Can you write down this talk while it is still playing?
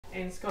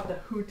and it's got the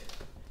hood.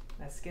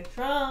 Let's get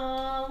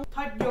drunk.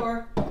 Type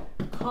your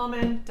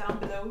comment down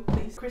below,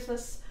 please.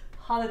 Christmas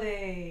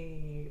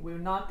holiday will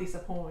not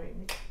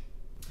disappoint.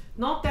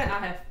 Not that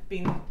I have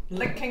been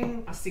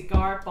licking a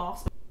cigar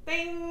box.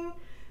 Ding,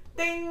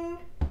 ding,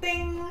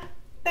 ding,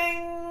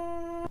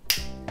 ding.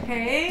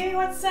 Hey,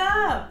 what's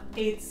up?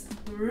 It's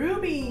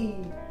Ruby.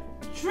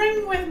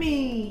 Drink with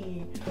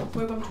me.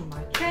 Welcome to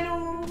my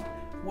channel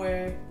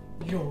where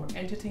your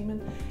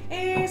entertainment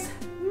is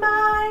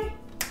my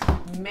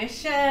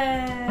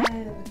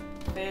mission.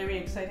 Very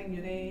exciting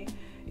today.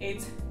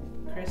 It's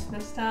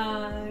Christmas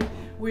time.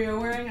 We are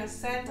wearing a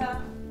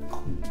Santa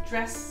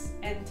dress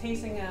and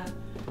tasting a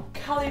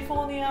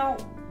California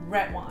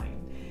red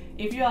wine.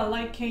 If you are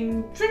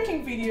liking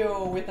drinking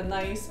video with a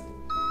nice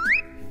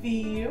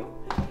feel,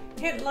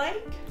 hit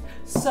like,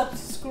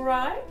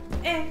 subscribe,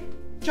 and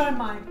join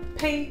my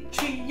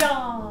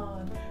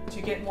Patreon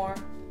to get more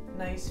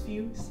nice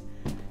views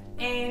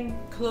and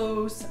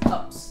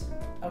close-ups.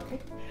 Okay.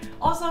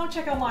 Also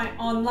check out my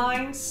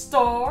online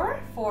store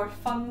for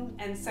fun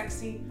and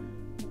sexy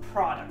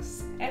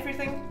products.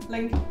 Everything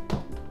linked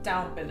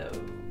down below.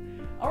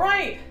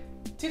 Alright,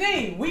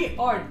 today we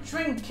are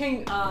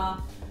drinking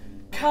a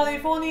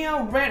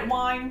California red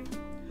wine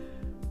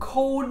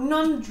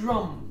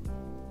Conundrum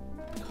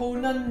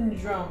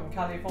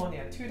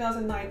California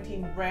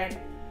 2019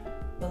 red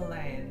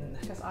blend,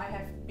 because I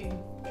have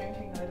been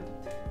drinking a little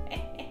bit.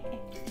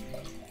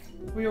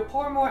 We will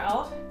pour more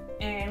out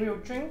and we will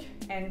drink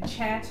and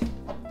chat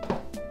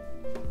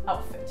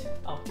outfit.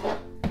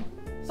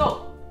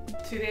 So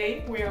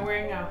today we are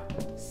wearing a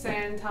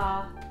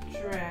Santa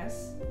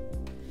dress,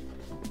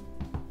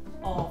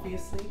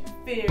 obviously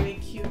very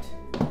cute,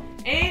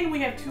 and we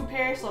have two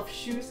pairs of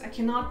shoes. I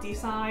cannot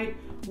decide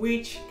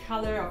which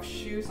color of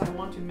shoes I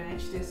want to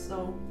match this,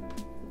 so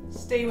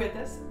stay with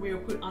us. We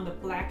will put on the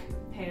black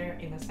pair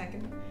in a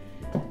second.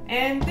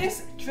 And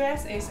this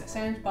dress is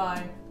sent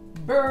by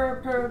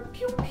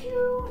Pew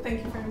Pew.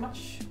 Thank you very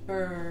much,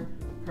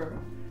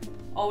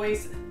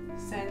 always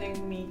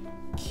sending me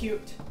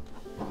cute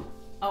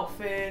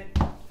outfit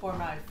for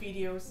my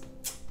videos.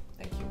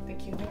 Thank you,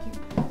 thank you, thank you,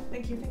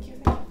 thank you, thank you,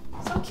 thank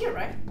you. So cute,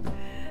 right?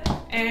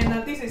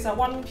 And this is a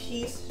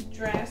one-piece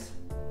dress,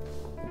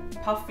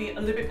 puffy, a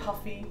little bit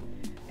puffy,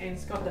 and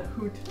it's got the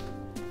hood.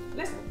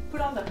 Let's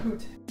put on the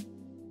hood.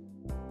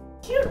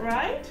 Cute,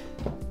 right?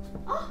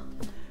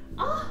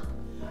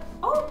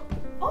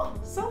 Oh,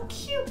 so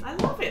cute. I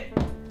love it.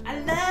 I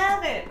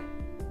love it.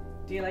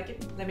 Do you like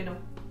it? Let me know.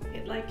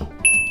 Hit like.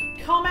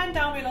 Comment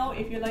down below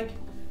if you like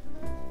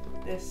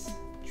this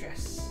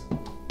dress.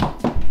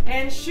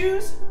 And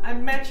shoes,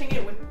 I'm matching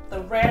it with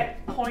the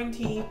red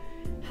pointy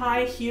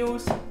high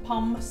heels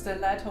pump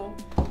stiletto.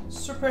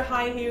 Super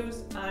high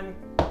heels. I'm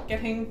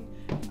getting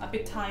a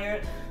bit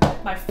tired.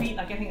 My feet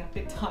are getting a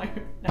bit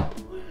tired now.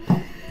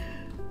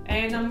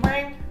 And I'm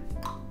wearing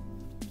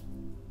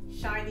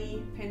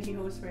shiny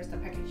pantyhose. Where's the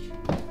package?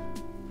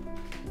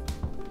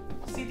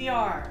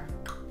 CDR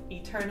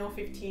Eternal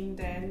 15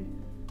 Den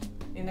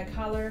in the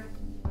color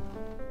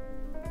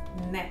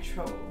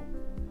Natural.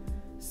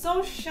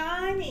 So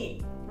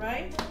shiny,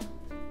 right?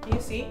 Can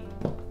you see?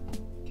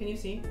 Can you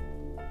see?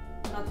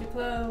 Not too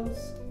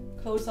close.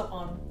 Close up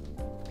on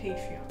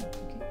Patreon.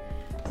 Okay.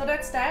 So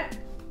that's that.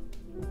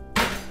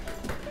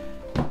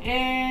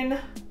 And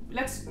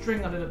let's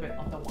drink a little bit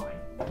of the wine.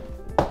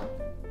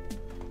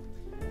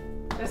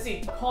 Let's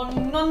see,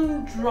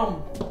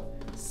 Conundrum,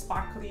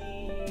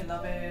 sparkly,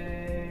 love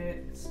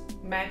it.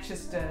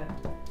 Matches the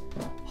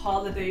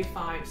holiday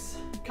vibes.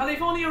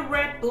 California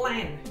red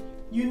blend,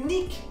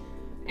 unique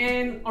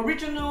and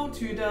original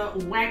to the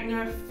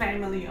Wagner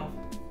family of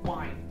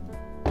wine.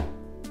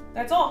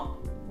 That's all.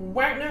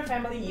 Wagner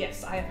family,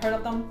 yes, I have heard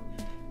of them.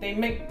 They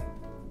make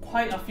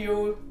quite a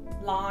few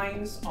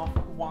lines of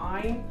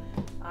wine.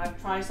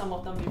 I've tried some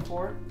of them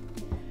before.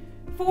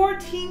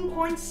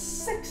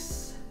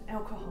 14.6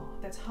 alcohol,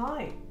 that's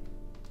high.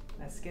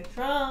 Let's get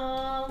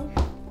drunk.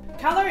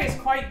 Color is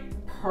quite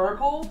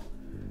purple.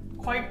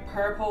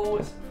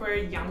 It's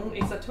very young.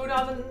 It's a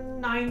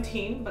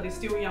 2019, but it's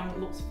still young. It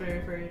looks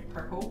very, very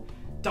purple.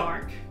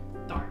 Dark.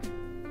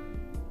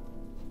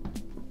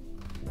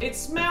 It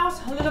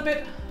smells a little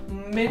bit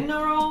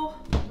mineral,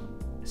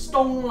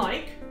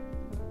 stone-like,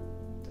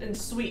 and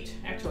sweet,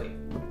 actually.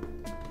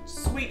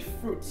 Sweet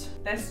fruits.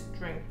 Let's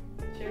drink.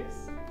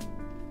 Cheers.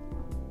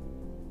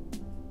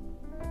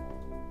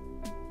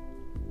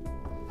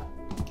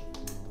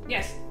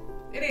 Yes,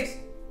 it is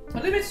a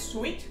little bit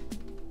sweet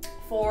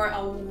for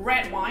a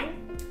red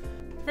wine.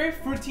 Very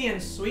fruity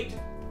and sweet,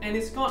 and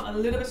it's got a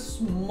little bit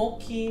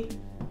smoky,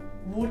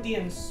 woody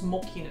and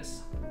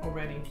smokiness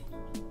already.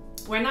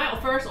 When I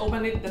first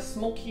opened it, the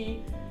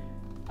smoky,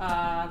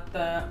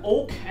 the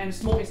oak and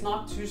smoke is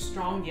not too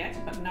strong yet,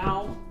 but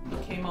now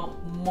it came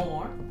out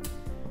more.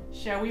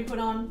 Shall we put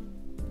on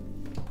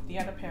the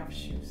other pair of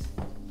shoes?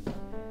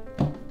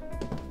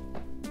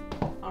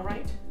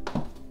 Alright,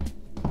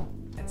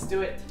 let's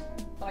do it.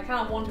 But I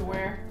kind of want to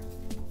wear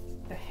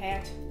the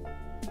hat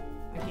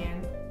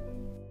again.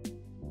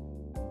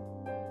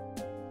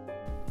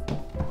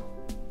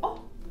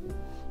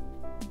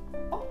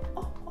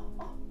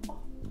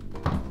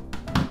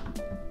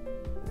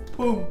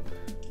 Boom.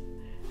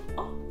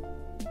 Oh.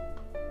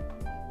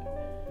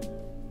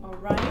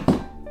 Alright.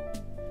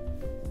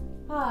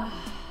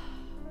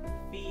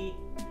 Feet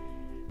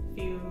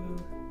feel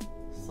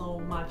so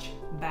much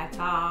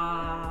better.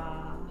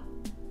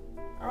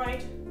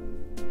 Alright.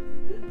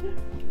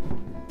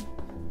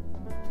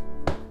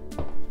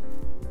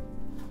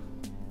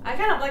 I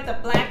kind of like the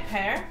black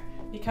pair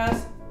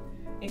because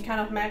it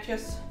kind of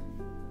matches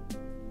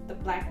the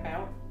black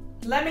belt.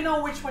 Let me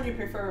know which one you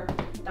prefer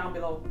down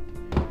below.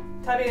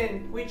 Type it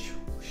in, which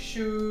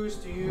shoes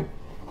do you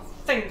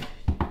think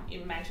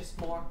it matches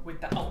more with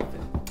the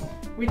outfit?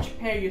 Which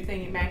pair you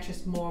think it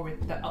matches more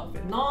with the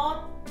outfit?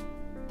 Not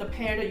the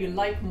pair that you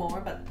like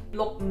more, but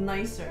look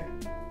nicer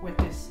with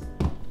this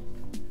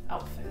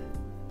outfit.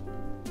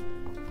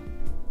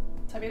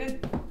 Type it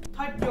in.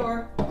 Type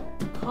your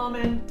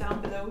comment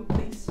down below,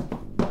 please.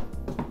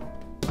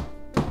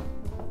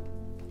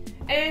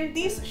 And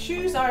these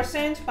shoes are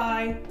sent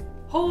by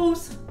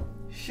Hose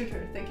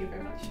Shooter. Thank you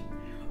very much.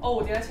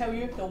 Oh, did I tell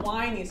you the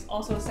wine is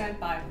also sent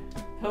by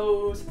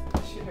Hose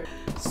Shooter.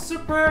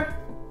 Super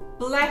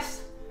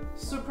blessed,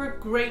 super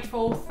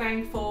grateful,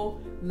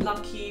 thankful,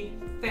 lucky.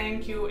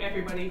 Thank you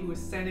everybody who is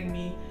sending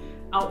me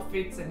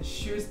outfits and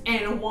shoes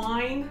and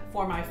wine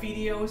for my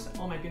videos.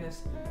 Oh my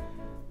goodness,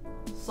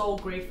 so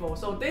grateful.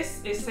 So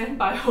this is sent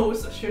by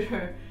Hose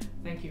Shooter.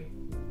 Thank you.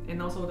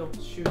 And also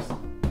the shoes.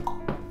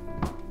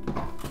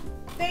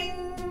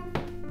 Ding!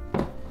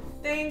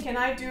 Ding! Can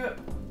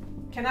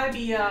I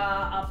be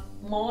a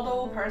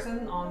model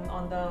person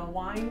on the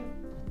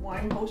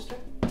wine poster?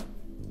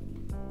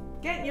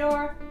 Get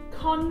your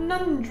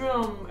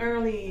Conundrum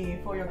early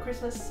for your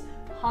Christmas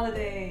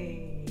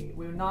holiday.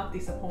 Will not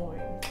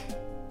disappoint.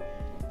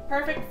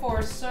 Perfect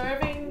for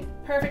serving,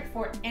 perfect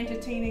for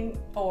entertaining,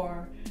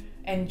 or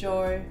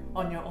enjoy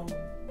on your own.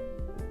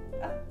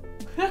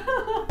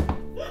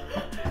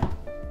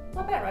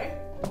 Not bad, right?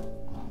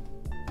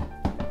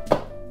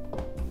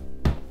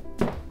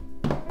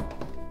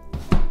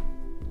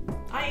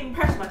 I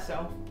impressed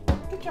myself.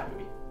 Good job,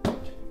 baby.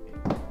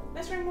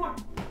 Let's drink more.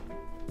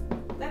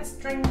 Let's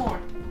drink more.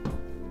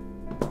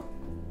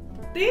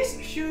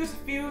 These shoes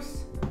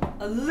feels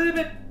a little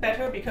bit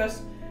better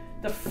because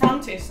the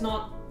front is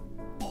not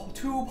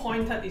too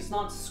pointed. It's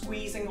not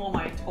squeezing all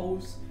my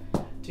toes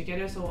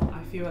together, so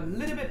I feel a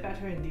little bit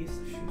better in these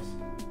shoes.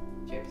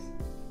 Cheers.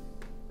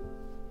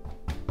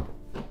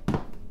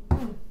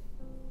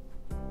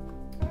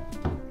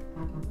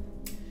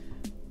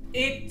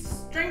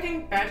 It's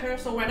drinking better,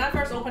 so when I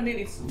first opened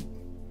it,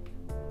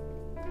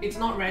 it's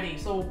not ready,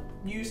 so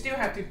you still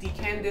have to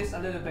decant this a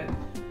little bit.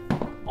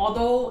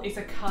 Although it's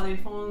a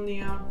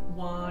California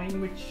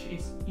wine, which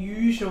is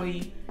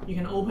usually you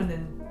can open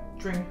and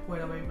drink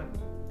right away, but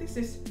this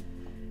is,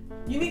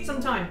 you need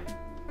some time.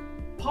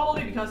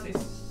 Probably because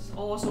it's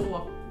also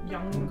a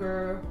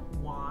younger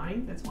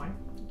wine, that's why.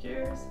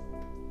 Cheers.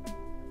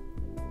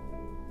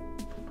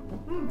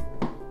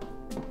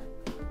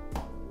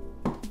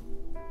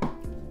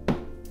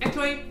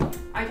 Actually,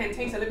 I can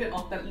taste a little bit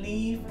of that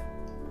leaf,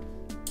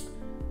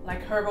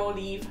 like herbal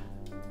leaf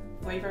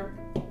flavor.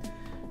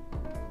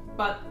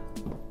 But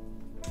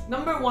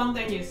number one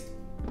thing is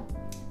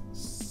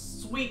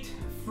sweet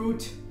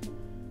fruit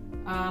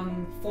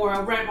for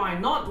a red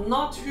wine.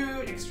 Not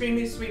too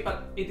extremely sweet,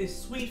 but it is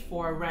sweet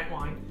for a red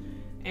wine.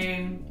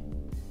 And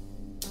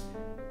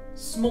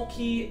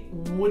smoky,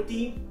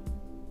 woody,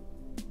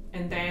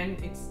 and then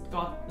it's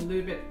got a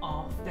little bit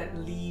of that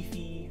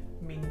leafy,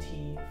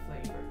 minty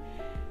flavor.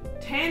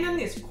 Tannin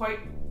is quite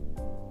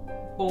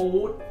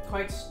bold,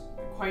 quite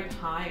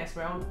high as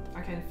well.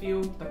 I can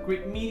feel the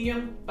grip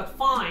medium, but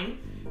fine,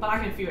 but I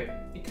can feel it.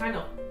 It kind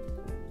of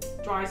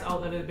dries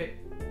out a little bit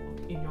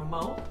in your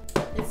mouth.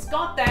 It's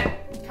got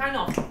that kind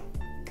of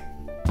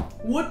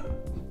wood,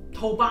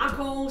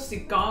 tobacco,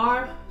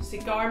 cigar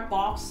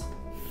box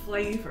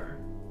flavor.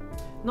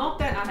 Not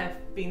that I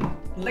have been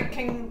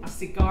licking a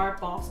cigar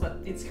box, but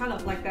it's kind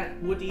of like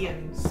that woody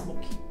and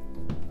smoky.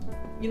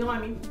 You know what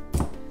I mean?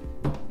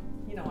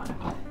 You know what I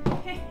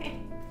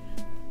mean.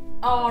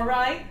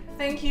 Alright,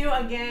 thank you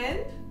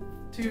again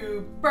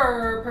to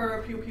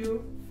Pew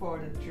Pew for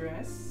the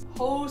dress,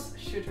 Hose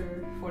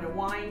Shooter for the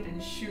wine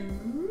and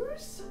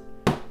shoes,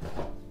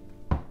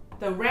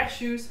 the red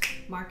shoes,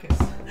 Marcus.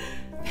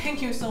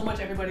 Thank you so much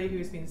everybody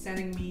who's been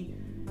sending me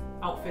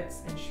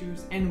outfits and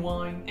shoes and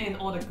wine and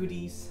all the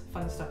goodies,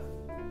 fun stuff.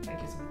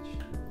 Thank you so much.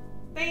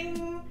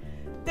 Ding,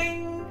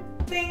 ding,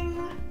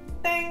 ding,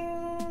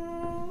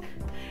 ding.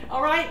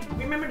 Alright,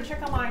 remember to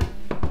check out my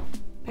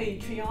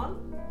Patreon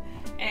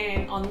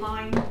and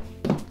online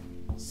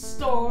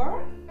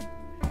store.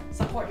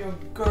 Support your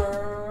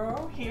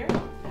girl here.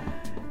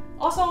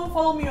 Also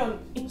follow me on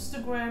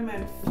Instagram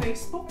and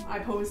Facebook. I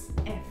post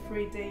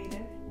every day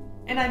there.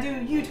 And I do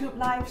YouTube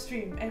live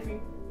stream every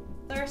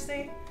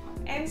Thursday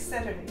and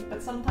Saturday,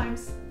 but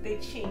sometimes they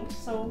change,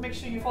 so make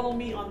sure you follow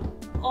me on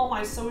all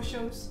my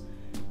socials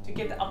to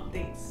get the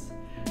updates.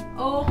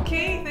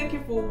 Okay, thank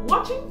you for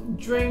watching.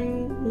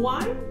 Drink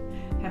wine,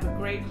 have a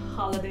great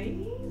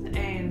holiday,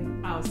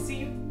 and I'll see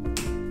you